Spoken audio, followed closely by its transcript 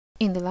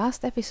in the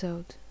last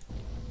episode,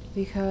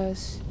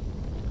 because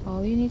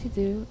all you need to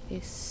do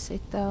is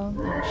sit down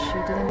and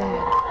shoot it in the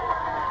head.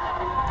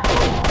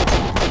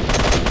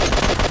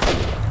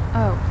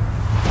 Oh.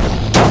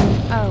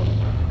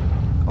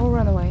 Or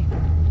run away.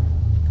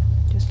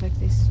 Just like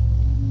this.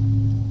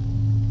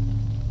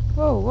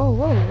 Whoa,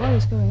 what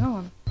is going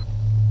on?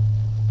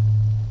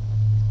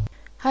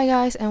 Hi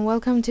guys, and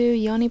welcome to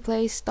Yeonni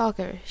plays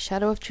S.T.A.L.K.E.R,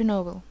 Shadow of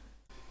Chernobyl.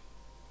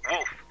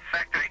 Wolf,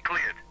 factory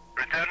cleared.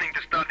 Returning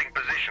to starting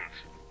positions.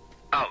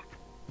 Out.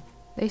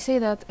 They say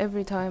that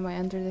every time I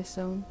enter this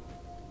zone,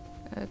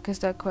 cause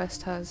that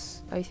quest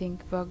has, I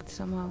think, bugged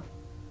somehow.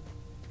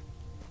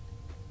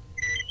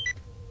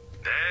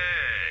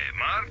 Hey,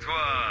 marked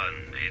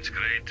one. It's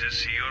great to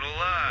see you're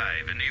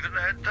alive and even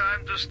had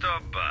time to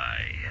stop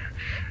by.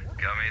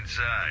 Come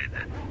inside.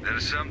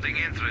 There's something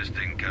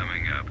interesting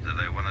coming up that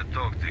I want to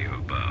talk to you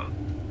about.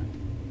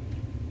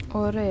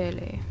 Oh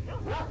really?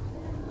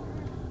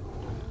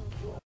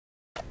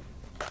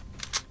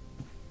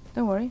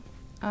 Don't worry,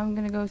 I'm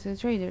gonna go to the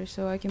trader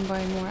so I can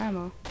buy more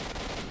ammo.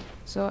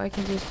 So I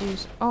can just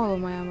use all of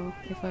my ammo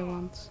if I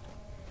want.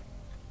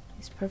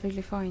 It's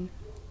perfectly fine.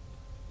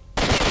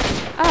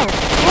 Ow!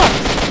 What?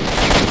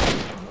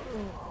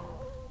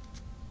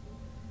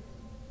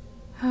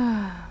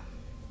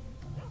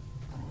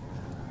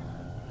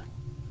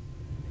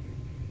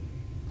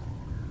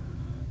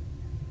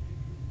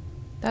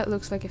 That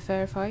looks like a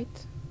fair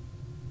fight.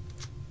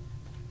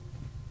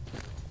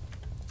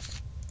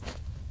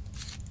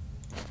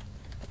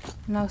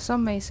 Now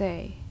some may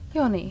say,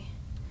 Yeonni,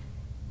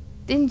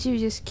 didn't you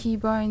just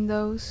keybind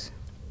those?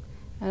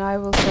 And I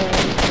will say,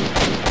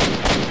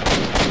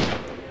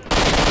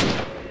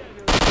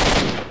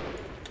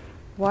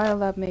 while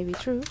that may be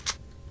true,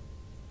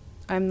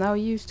 I'm now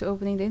used to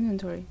opening the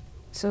inventory,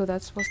 so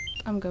that's what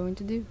I'm going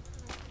to do.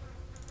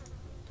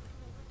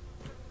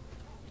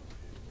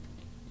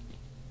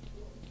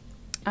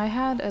 I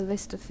had a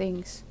list of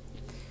things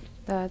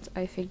that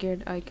I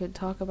figured I could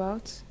talk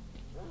about,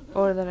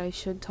 or that I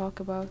should talk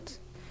about.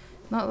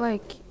 Not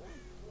like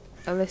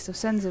a list of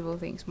sensible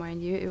things,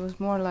 mind you, it was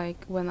more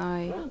like when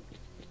I...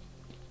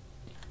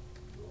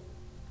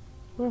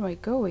 Where am I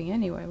going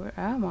anyway? Where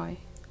am I?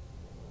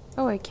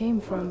 Oh, I came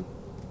from...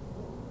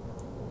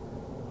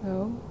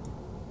 Oh.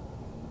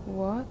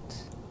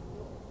 What?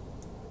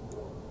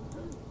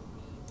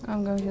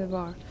 I'm going to the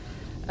bar.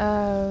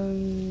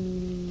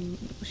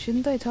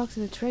 Shouldn't I talk to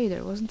the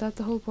trader? Wasn't that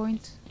the whole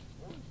point?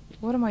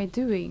 What am I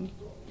doing?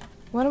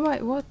 Where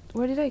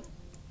did I...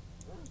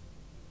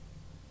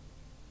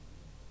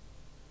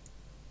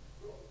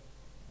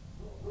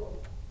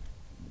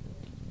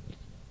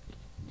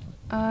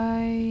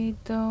 I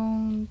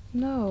don't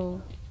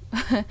know.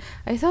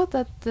 I thought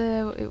that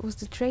it was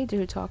the trader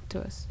who talked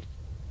to us.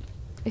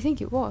 I think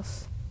it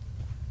was.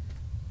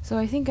 So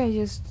I think I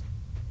just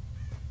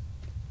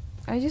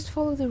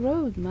follow the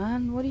road,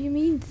 man. What do you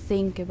mean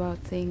think about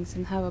things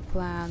and have a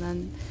plan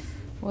and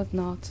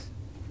whatnot?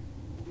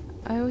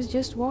 I was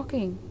just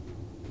walking.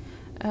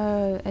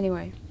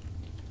 Anyway,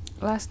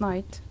 last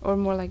night, or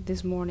more like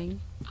this morning,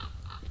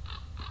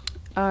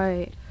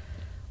 I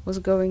was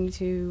going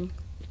to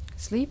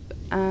sleep,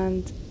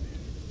 and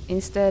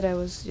instead I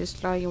was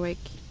just lying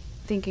awake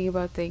thinking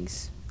about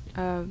things,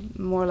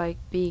 more like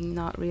being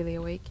not really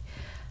awake,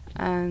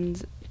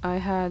 and I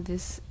had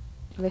this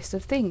list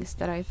of things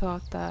that I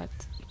thought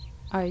that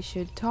I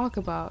should talk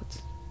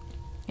about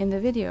in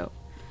the video,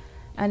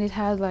 and it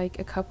had like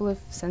a couple of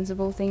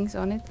sensible things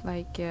on it,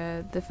 like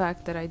the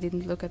fact that I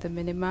didn't look at the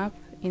minimap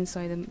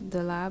inside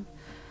the lab,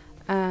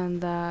 and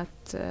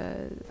that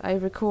I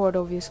record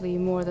obviously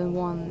more than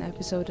one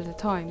episode at a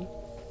time.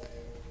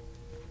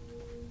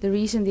 The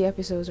reason the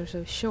episodes are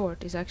so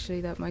short is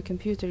actually that my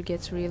computer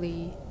gets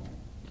really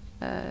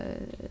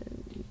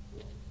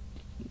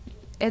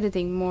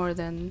editing more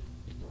than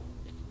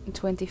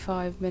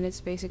 25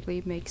 minutes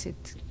basically makes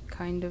it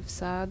kind of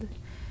sad.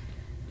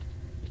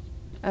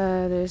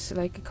 There's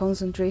like a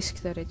constant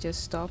risk that it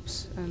just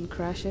stops and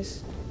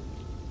crashes.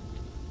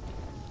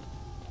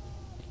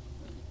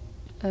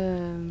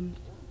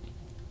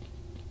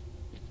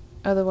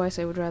 Otherwise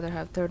I would rather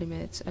have 30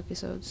 minutes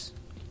episodes.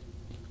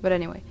 But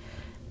anyway,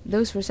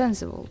 those were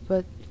sensible,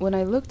 but when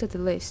I looked at the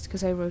list,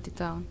 because I wrote it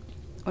down,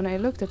 when I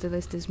looked at the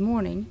list this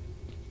morning,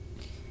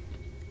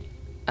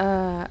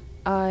 I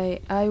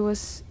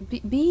was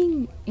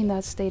being in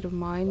that state of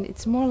mind.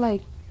 It's more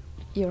like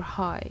you're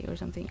high or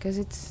something, because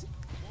it's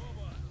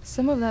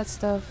some of that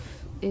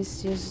stuff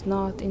is just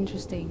not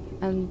interesting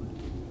and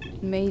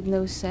made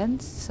no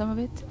sense. Some of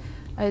it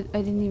I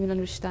didn't even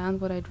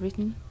understand what I'd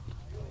written.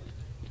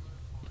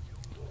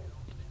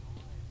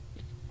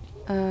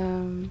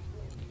 I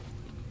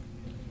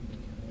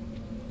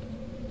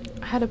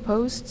had a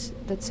post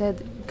that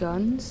said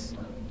guns,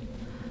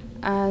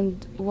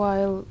 and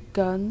while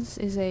guns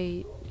is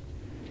a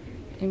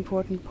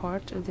important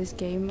part of this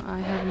game, I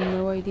have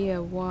no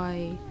idea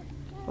why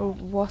or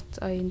what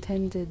I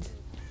intended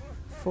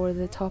for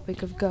the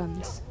topic of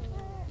guns.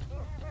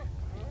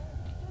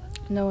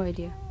 No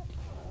idea.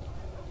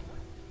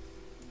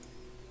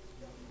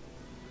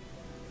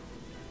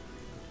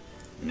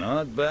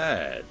 Not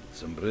bad.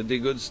 Some pretty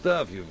good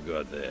stuff you've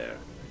got there.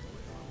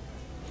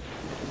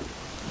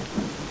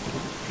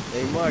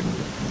 Hey, Martin.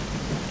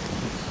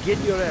 Get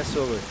your ass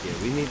over here.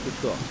 We need to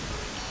talk.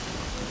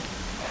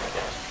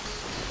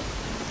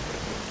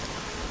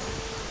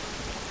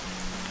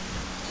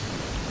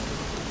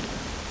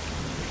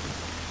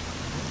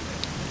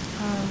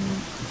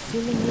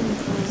 Filling in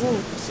for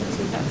Wolf since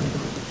he left.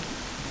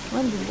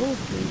 When did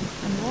Wolf leave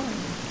and why?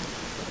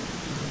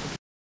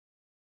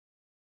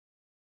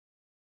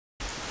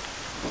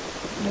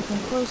 And I can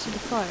close to the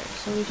fire,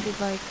 so we should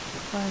like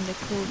find a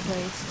cool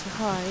place to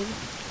hide.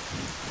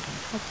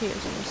 Up here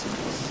is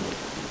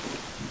nice.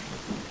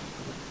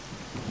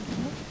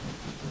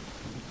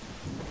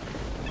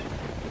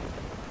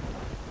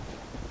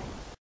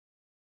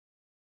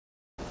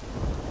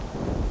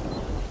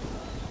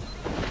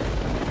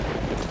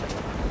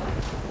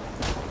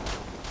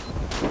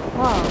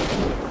 Wow,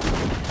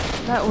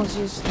 that was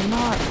just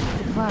not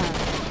the plan.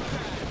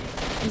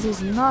 This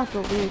is not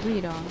what we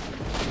agreed on.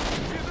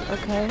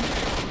 Okay?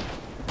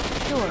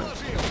 Sure.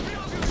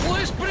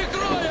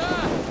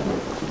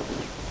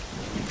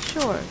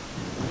 Sure.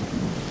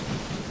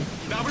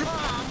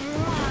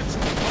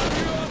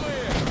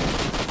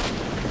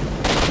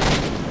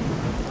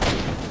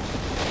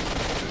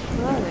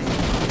 Where are they?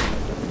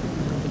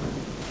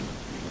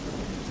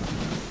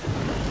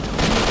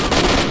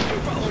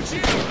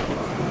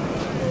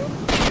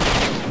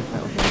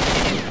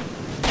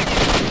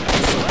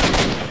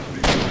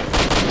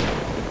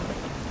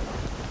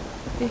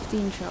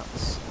 15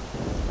 shots.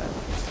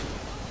 Perfect.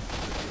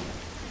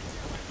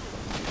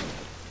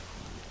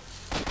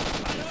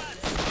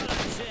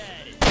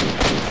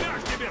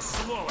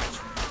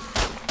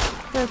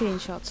 13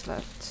 shots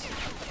left.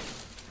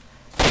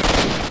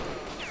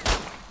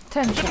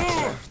 10 shots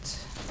left.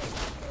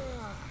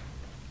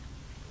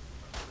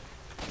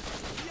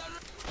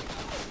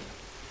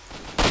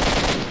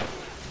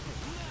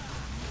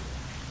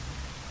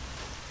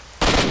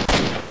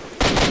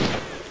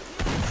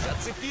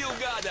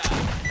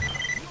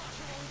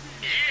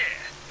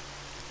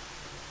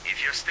 If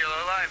you're still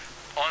alive,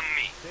 on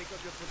me.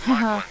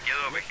 Mark 1, get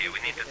over here, we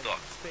need to talk.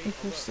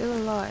 If you're still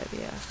alive,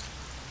 yeah.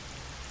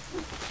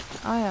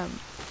 I am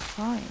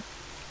fine.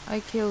 I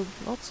killed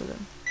lots of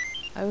them.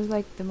 I was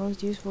like the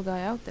most useful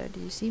guy out there,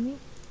 did you see me?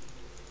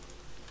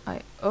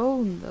 I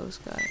own those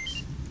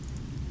guys.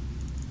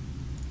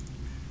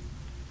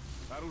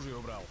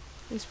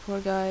 This poor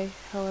guy,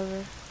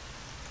 however.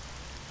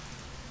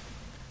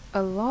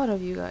 A lot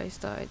of you guys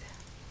died.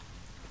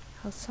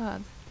 How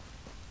sad.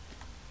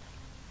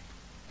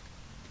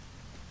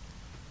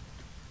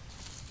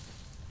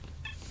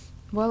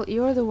 Well,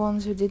 you're the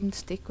ones who didn't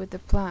stick with the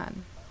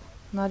plan.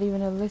 Not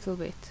even a little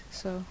bit,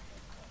 so...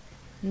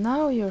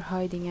 Now you're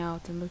hiding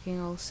out and looking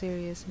all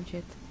serious and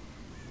shit.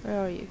 Where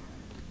are you?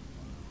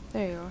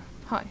 There you are.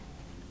 Hi.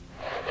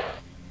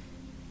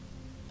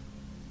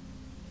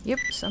 Yep,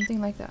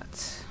 something like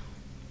that.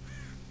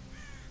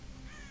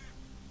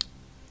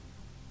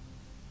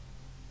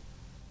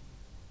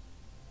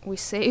 We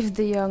saved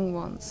the young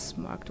ones,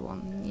 marked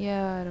 1.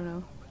 Yeah, I don't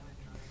know.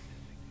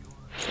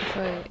 If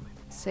I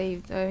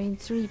saved... I mean,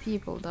 3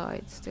 people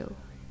died still.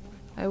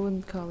 I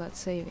wouldn't call that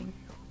saving.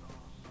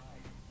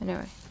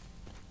 Anyway.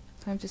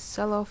 Time to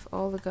sell off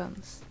all the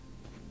guns.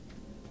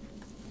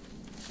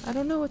 I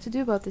don't know what to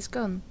do about this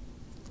gun.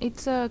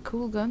 It's a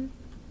cool gun,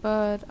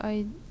 but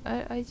I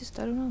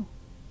don't know.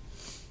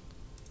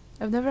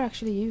 I've never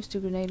actually used a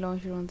grenade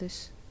launcher on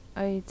this.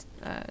 To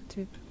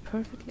be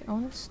perfectly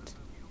honest,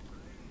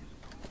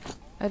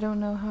 I don't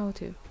know how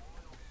to.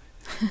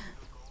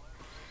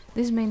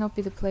 This may not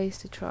be the place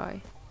to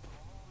try.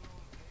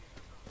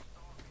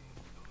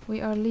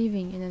 We are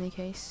leaving in any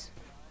case.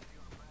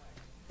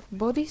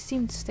 Bodies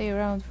seem to stay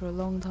around for a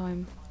long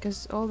time,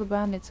 because all the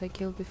bandits I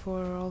killed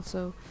before are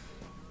also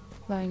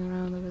lying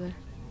around over there.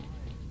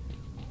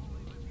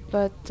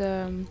 But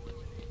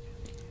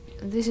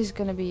this is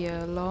gonna be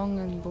a long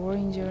and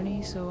boring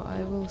journey, so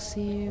I will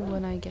see you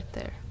when I get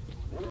there.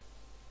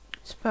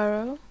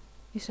 Sparrow,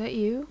 is that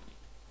you?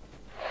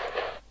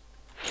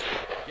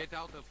 Get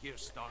out of here,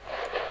 Stalker.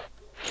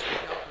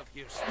 Get out of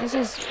here, Stalker. This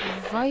is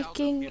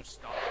Viking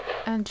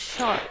and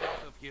Sharp. Get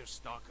out of here,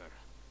 Stalker.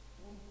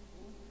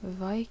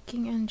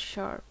 Viking and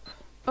Sharp.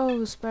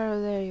 Oh,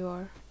 Sparrow, there you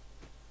are.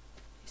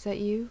 Is that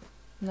you?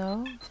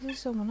 No, this is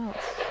someone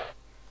else.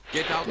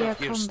 Get out Yeah, of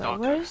here, calm down.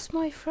 Stalker. Where's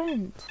my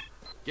friend?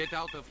 Get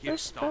out of here,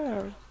 Where's Stalker.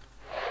 Sparrow?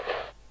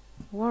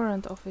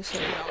 Warrant officer.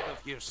 Get out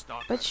of here,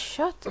 Stalker. But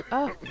shut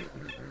up!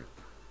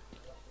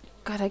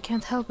 God, I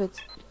can't help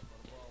it.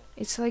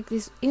 It's like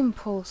this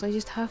impulse, I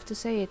just have to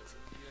say it.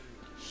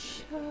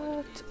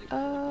 Shut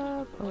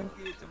up! Oh.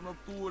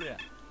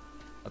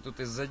 А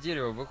тут из-за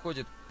дерева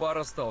выходит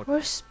пара сталкеров.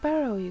 Where's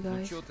Sparrow, you Ну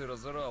guys? чё ты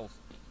разорался?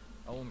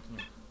 А он к ним.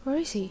 Where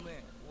is he?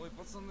 Ой,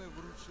 пацаны,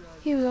 выручайте.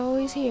 He was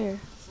always here.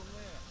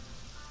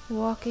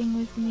 Walking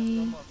with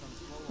me,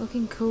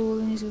 looking cool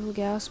in his little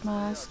gas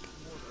mask.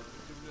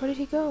 Where did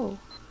he go?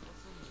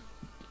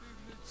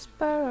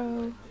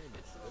 Sparrow.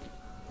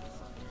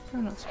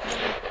 Oh, not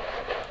Sparrow.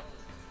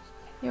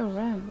 You're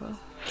Rambo.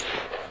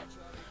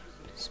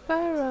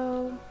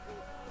 Sparrow.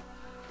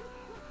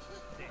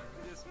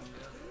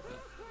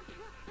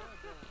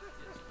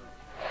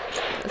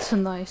 That's a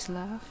nice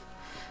laugh.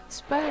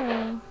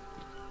 Sparrow.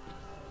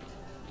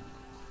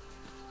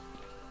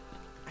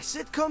 I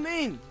said come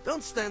in!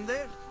 Don't stand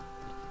there!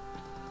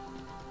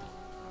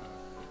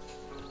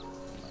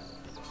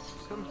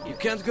 You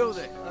can't go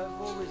there. I've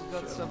always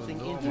got something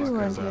interesting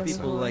weren't for here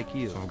people before. like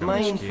you. My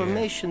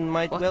information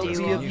might What well do you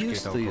be of want?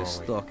 use to you,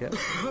 Stalker.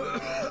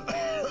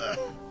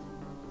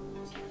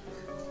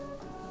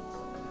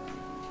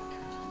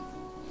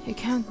 You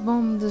can't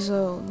bomb the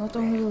zone. Not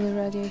only will the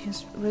radiation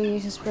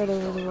spread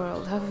over the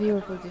world, half of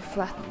Europe will be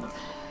flattened.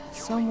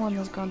 Someone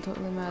has gone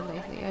totally mad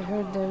lately. I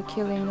heard they're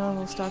killing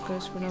normal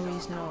stalkers for no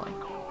reason at all.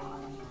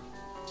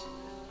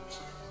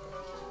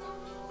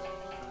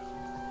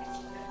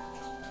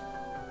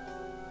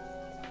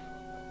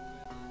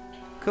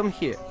 Come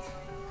here.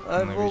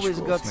 I've always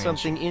got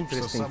something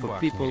interesting for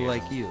people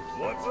like you.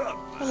 What's up?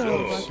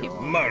 Hello, Bucky.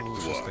 Smart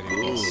one.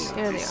 Yes,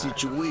 here The they are.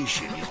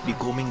 situation is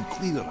becoming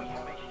clearer.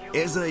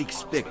 As I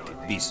expected,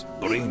 this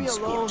brain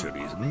scorcher is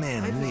Life is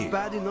man-made.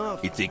 bad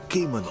enough. It's a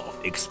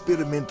Kamenov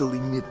experimental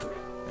emitter,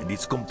 and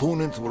its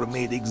components were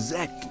made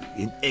exactly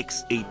in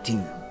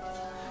X18.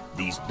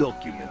 These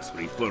documents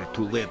refer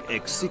to Lab Do you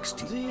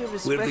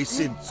X16, where they respect me?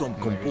 sent some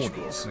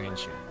components.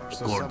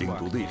 According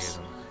to this,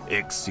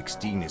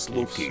 X16 is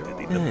located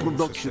in the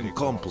production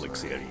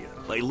complex area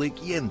by Lake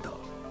Yeonni.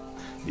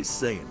 The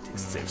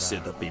scientists have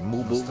set up a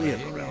mobile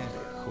lab around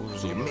there,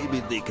 so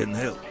maybe they can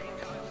help.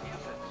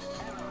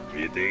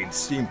 It ain't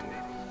simple.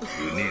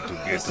 You need to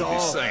get to the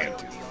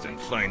scientists and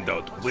find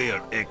out where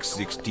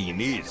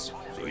X16 is,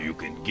 so you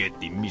can get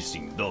the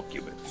missing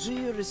documents. Do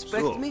you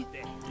respect So- me?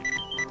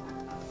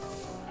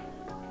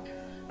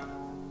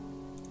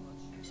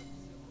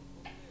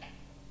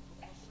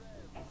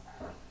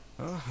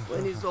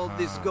 When is all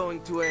this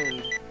going to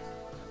end?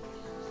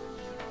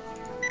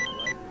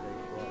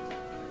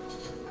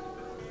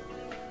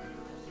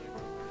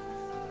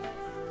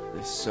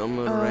 The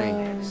summer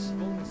rains.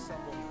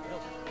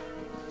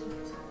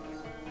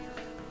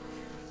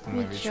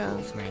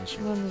 Новичков нынче,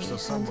 Yeonni, что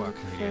sons собак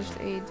of не first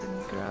aid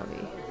and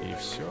Gravy. И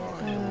все,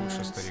 они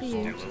лучше See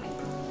you.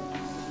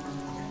 стариков.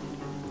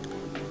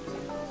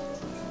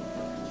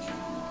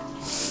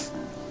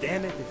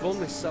 Damn it, if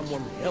only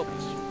someone helped.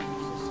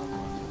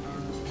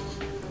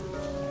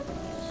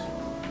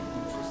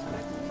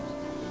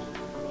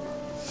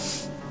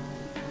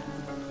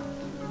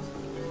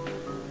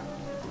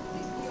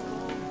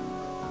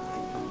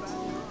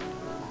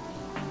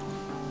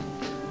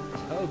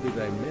 How did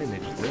I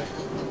manage that?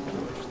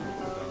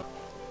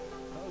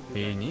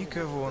 И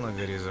никого на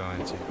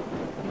горизонте.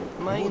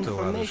 My Вот и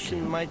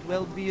information might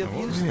well be of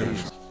Вот use to you.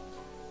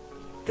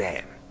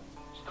 Damn.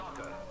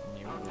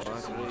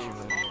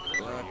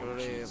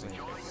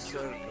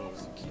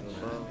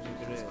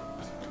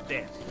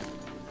 Damn.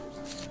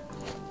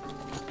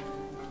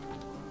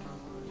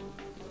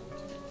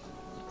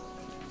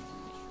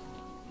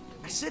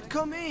 I said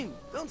come in!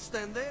 Don't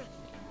stand there!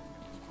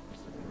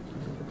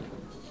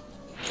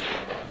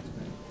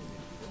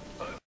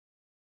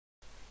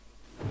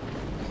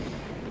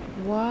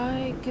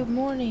 Why, good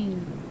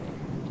morning.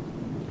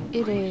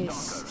 It is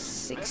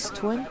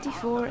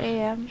 6:24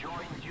 a.m.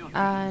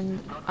 and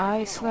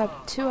I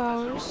slept 2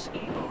 hours.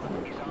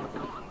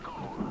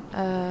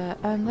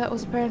 And that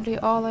was apparently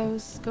all I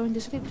was going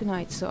to sleep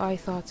tonight, so I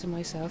thought to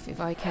myself, if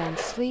I can't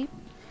sleep,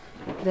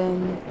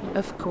 then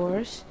of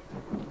course,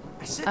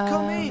 I said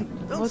come in!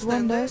 Don't what one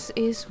stand there! does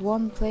is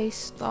one plays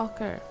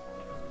Stalker.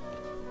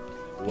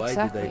 Why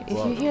Exactly. did I If you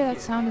bother? hear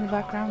that sound in the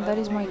background, that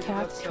is my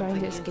cat trying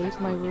to escape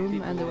my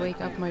room and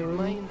wake up my My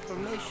room,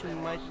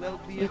 information might well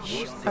be of which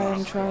use to I you.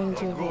 am trying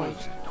to avoid.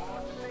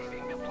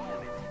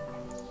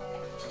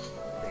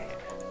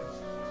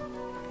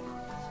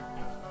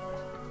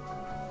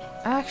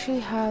 I actually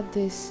had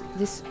this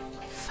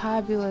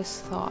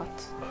fabulous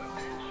thought,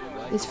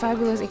 this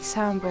fabulous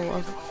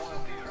example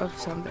of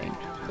something.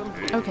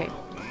 Okay,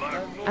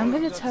 I'm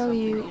gonna tell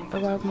you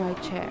about my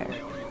chair.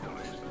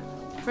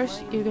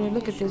 First, you're gonna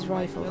look at this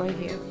rifle right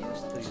here.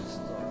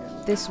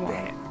 This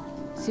one.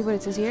 See what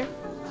it says here?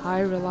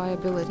 High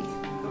reliability.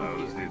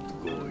 How's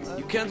it going?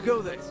 You can't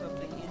go there!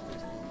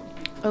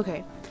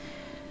 Okay.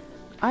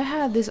 I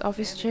had this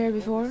office chair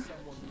before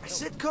I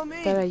said come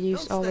in! that I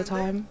used Don't all the stand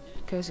there. time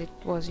because it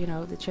was, you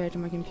know, the chair to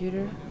my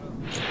computer.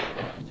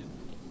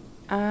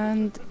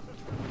 And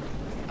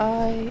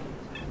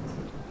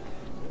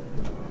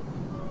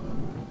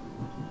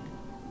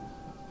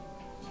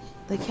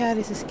the cat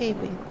is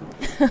escaping.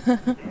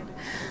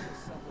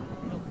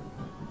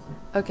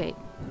 Okay.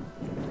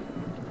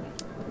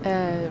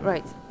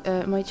 Right.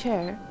 My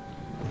chair.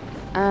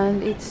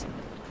 And it's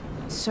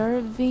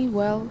served me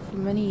well for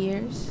many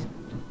years.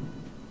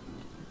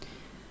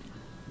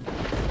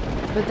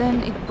 But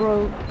then it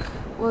broke.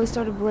 Well, it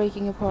started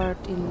breaking apart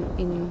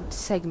in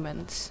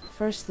segments.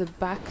 First the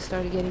back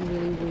started getting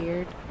really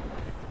weird.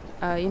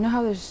 You know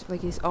how there's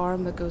like this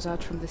arm that goes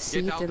out from the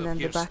seat out and of then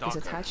the here, back is stalker.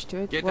 attached to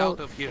it? Get Well, out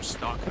of here,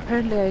 stalker.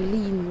 apparently I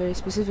lean very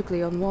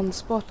specifically on one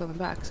spot on the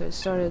back, so it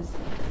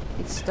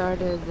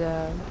started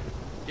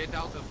Get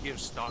out of here,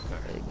 stalker.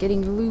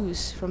 getting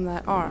loose from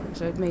that arm,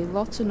 so it made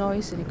lots of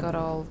noise and it got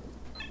all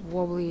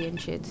wobbly and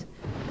shit.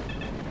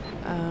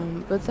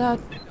 But that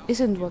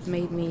isn't what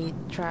made me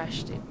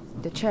trash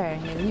the chair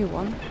and get a new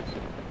one.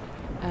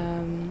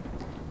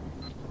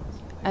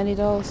 And it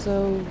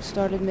also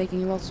started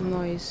making lots of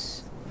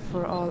noise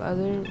for all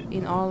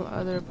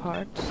other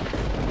parts,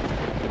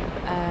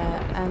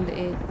 and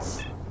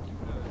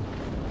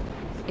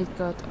it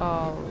got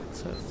all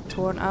sort of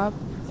torn up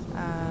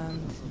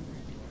and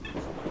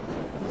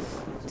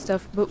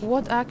stuff. But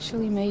what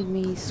actually made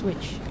me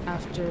switch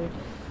after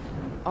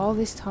all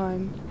this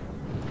time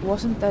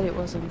wasn't that it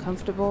was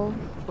uncomfortable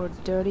or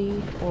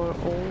dirty or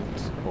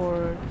old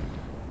or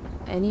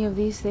any of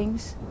these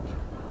things.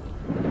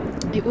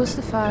 It was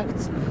the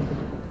fact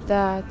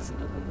that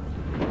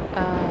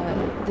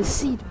the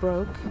seat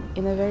broke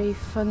in a very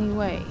funny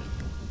way.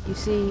 You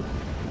see,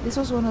 this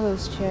was one of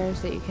those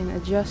chairs that you can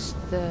adjust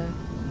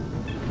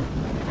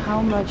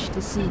how much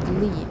the seat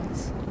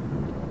leans,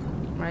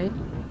 right?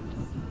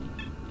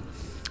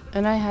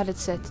 And I had it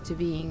set to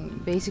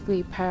being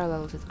basically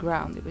parallel to the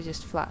ground. It was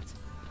just flat.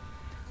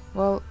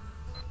 Well,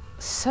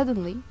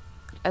 suddenly,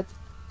 at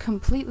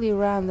completely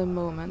random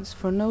moments,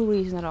 for no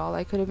reason at all,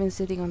 I could have been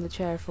sitting on the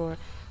chair for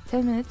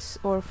 10 minutes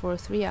or for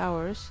 3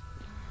 hours,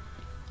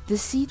 the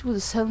seat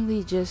would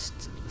suddenly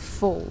just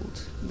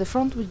fold. The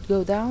front would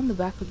go down, the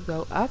back would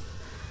go up,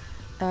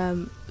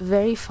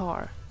 very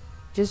far.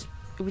 It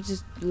would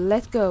just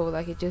let go,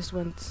 like it just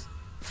went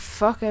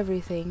fuck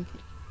everything,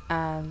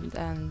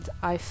 and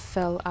I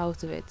fell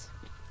out of it.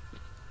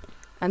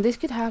 And this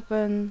could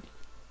happen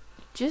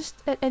just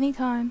at any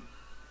time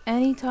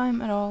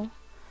at all.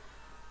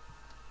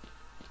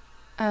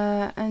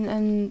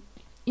 And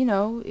you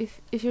know,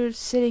 if you're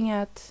sitting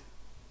at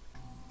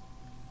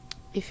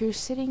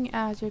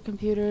your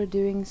computer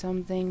doing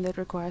something that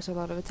requires a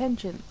lot of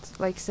attention,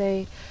 like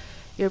say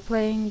you're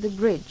playing the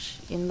bridge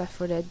in Left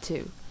 4 Dead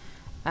 2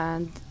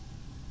 and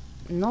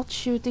not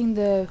shooting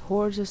the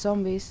hordes of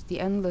zombies, the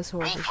endless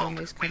hordes of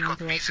zombies coming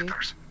towards you.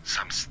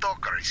 Some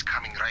stalker is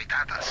coming right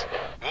at us.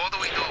 What do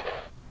we do?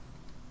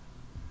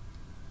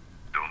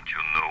 Don't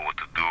you know what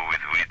to do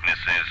with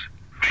witnesses?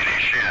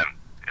 Finish him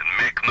and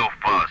make no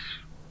fuss.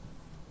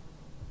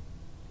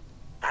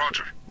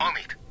 Roger, on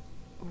it.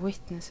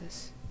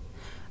 Witnesses.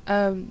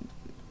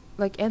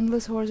 Like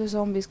endless hordes of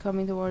zombies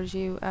coming towards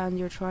you, and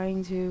you're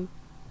trying to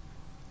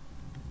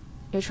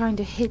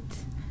hit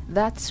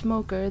that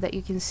smoker that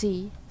you can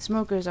see.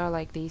 Smokers are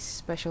like these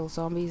special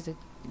zombies that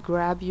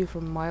grab you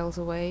from miles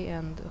away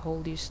and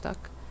hold you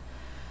stuck.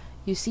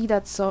 You see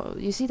that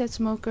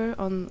smoker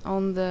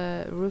on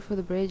the roof of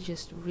the bridge,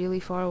 just really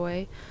far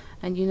away,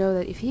 and you know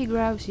that if he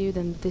grabs you,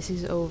 then this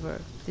is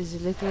over. This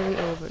is literally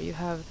over. You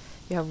have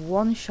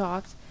one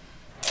shot,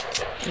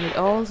 and it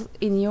all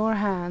in your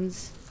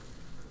hands.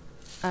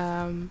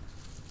 And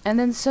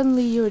then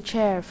suddenly your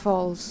chair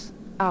falls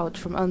out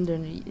from under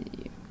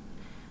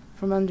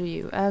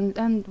you.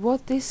 And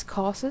what this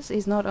causes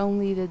is not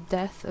only the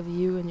death of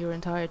you and your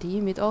entire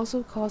team, it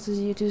also causes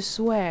you to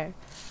swear.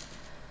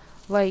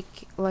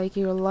 Like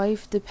your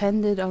life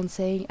depended on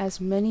saying as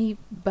many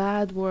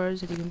bad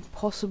words that you can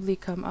possibly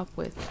come up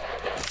with.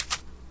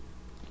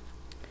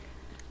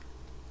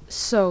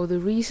 So the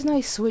reason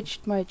I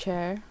switched my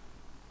chair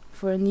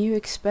for a new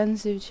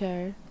expensive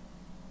chair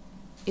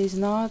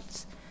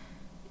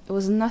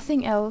was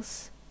nothing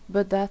else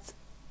but that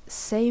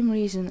same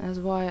reason as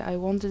why I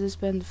wanted to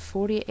spend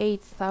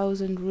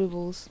 48,000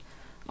 rubles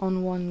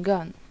on one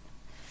gun.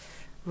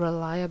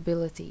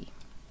 Reliability.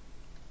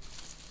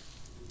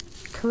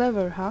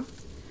 Clever, huh?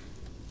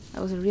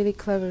 That was a really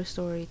clever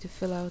story to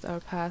fill out our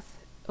path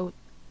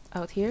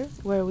out here,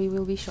 where we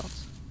will be shot.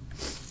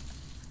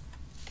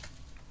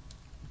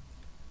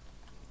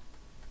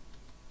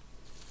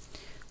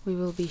 We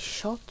will be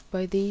shot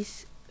by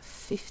these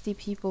 50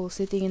 people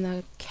sitting in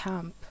a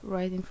camp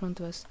right in front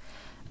of us.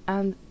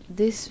 And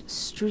this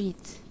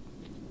street,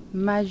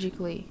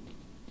 magically,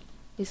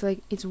 it's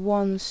like it's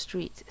one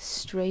street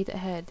straight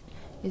ahead.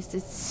 It's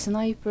this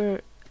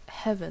sniper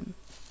heaven.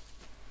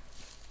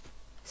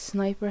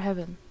 Sniper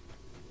heaven.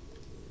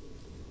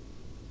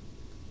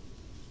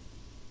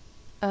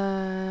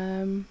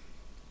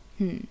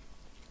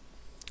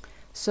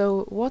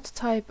 So what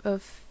type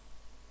of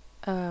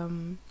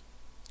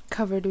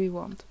cover do we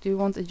want? Do we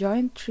want a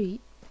giant tree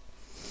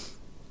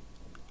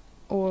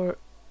or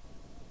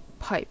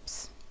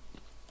pipes?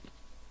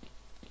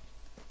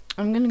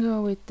 I'm gonna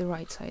go with the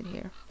right side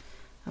here.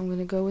 I'm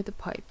gonna go with the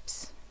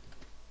pipes.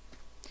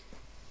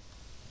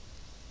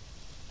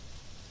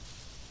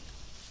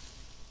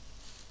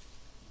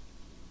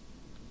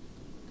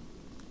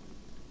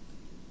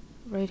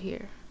 Right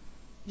here.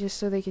 Just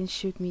so they can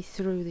shoot me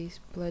through these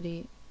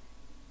bloody...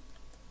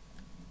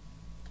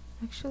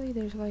 Actually,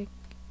 there's like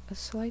a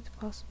slight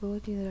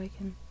possibility that I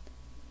can...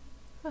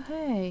 Oh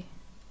hey!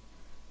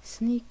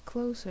 Sneak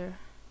closer.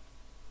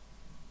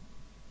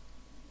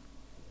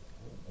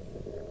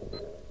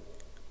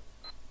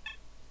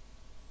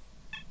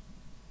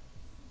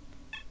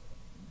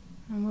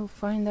 And we'll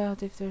find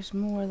out if there's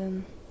more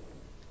than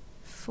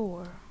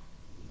 4.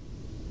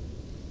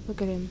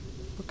 Look at him.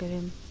 Look at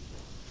him.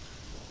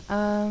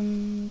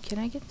 Can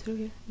I get through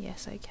here?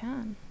 Yes, I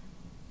can.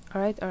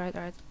 Alright, alright,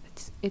 alright.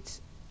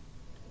 It's...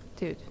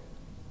 Dude.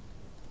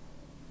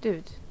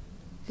 Dude.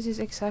 This is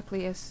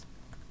exactly as...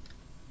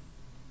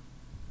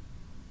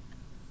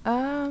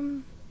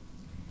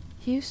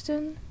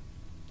 Houston?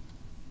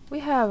 We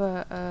have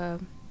a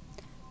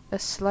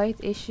slight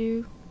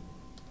issue,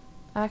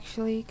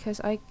 actually, because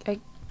I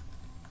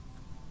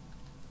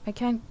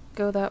can't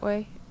go that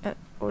way,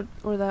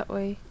 or that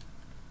way.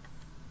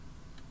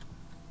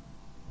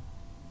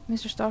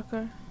 Mr.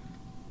 Stalker?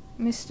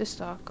 Mr.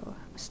 Stalker.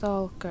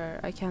 Stalker.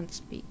 I can't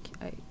speak.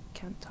 I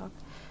can't talk.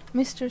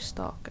 Mr.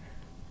 Stalker.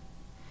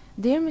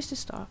 Dear Mr.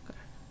 Stalker,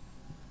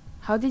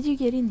 how did you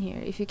get in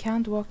here if you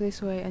can't walk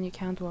this way and you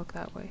can't walk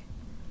that way?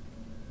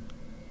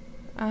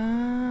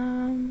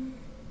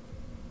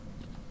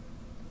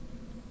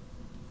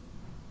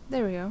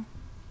 There we go.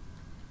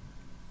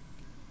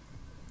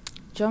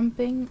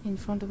 Jumping in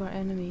front of our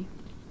enemy.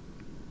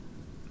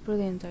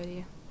 Brilliant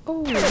idea.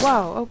 Oh,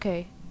 wow,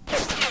 okay.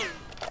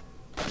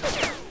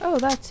 Oh,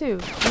 that too.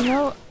 You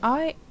know,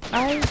 I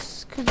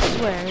could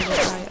swear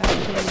that I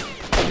actually...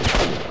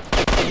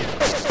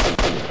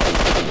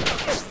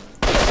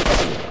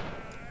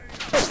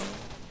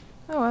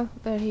 Oh well,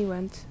 there he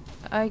went.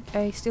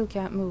 I still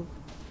can't move.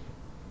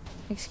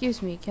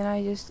 Excuse me, can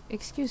I just...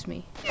 Excuse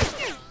me?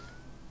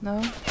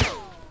 No?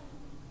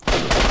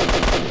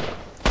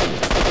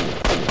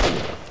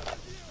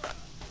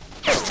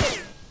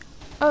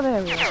 Oh,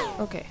 there we go.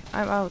 Okay,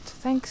 I'm out.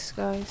 Thanks,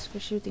 guys, for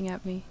shooting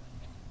at me.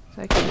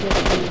 So I could get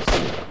used.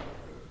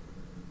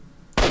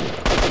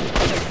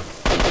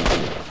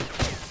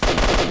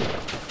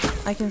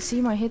 I can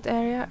see my hit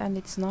area and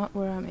it's not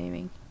where I'm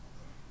aiming.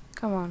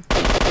 Come on.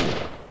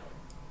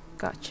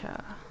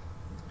 Gotcha.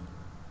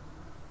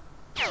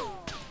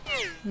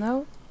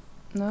 No?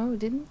 No,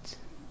 didn't?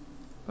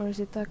 Or is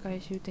it that guy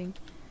shooting?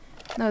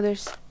 No,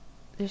 there's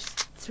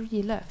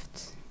 3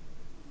 left.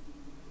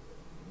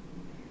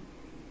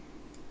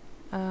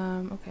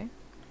 Okay.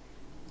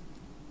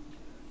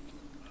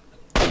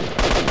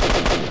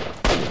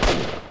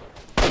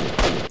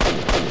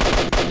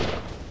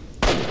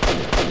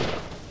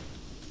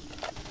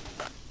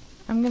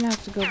 I'm gonna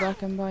have to go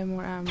back and buy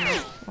more ammo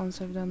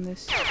once I've done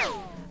this.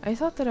 I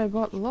thought that I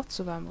bought lots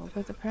of ammo,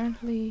 but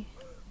apparently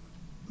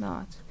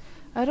not.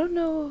 I don't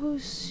know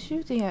who's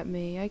shooting at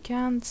me. I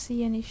can't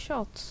see any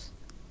shots.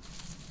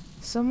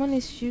 Someone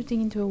is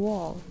shooting into a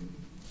wall.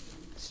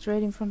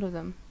 Straight in front of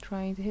them,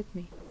 trying to hit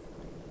me.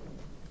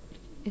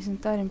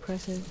 Isn't that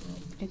impressive?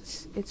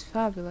 It's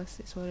fabulous,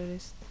 is what it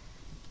is.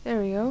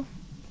 There we go.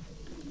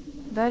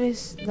 That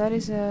is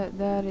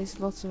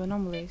lots of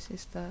anomalies,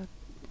 is that.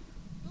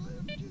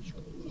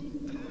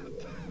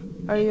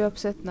 Are you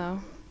upset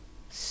now?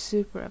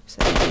 Super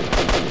upset.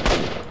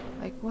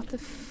 Like, what the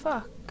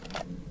fuck?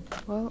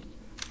 Well,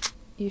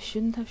 you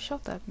shouldn't have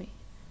shot at me.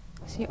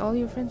 See, all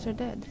your friends are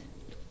dead.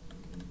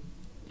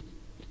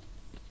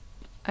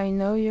 I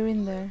know you're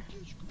in there.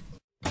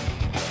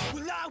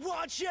 Well, I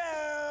want you,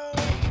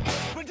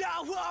 but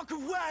I walk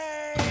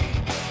away,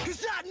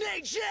 'cause I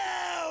need you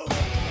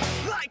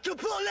like a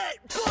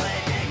bullet.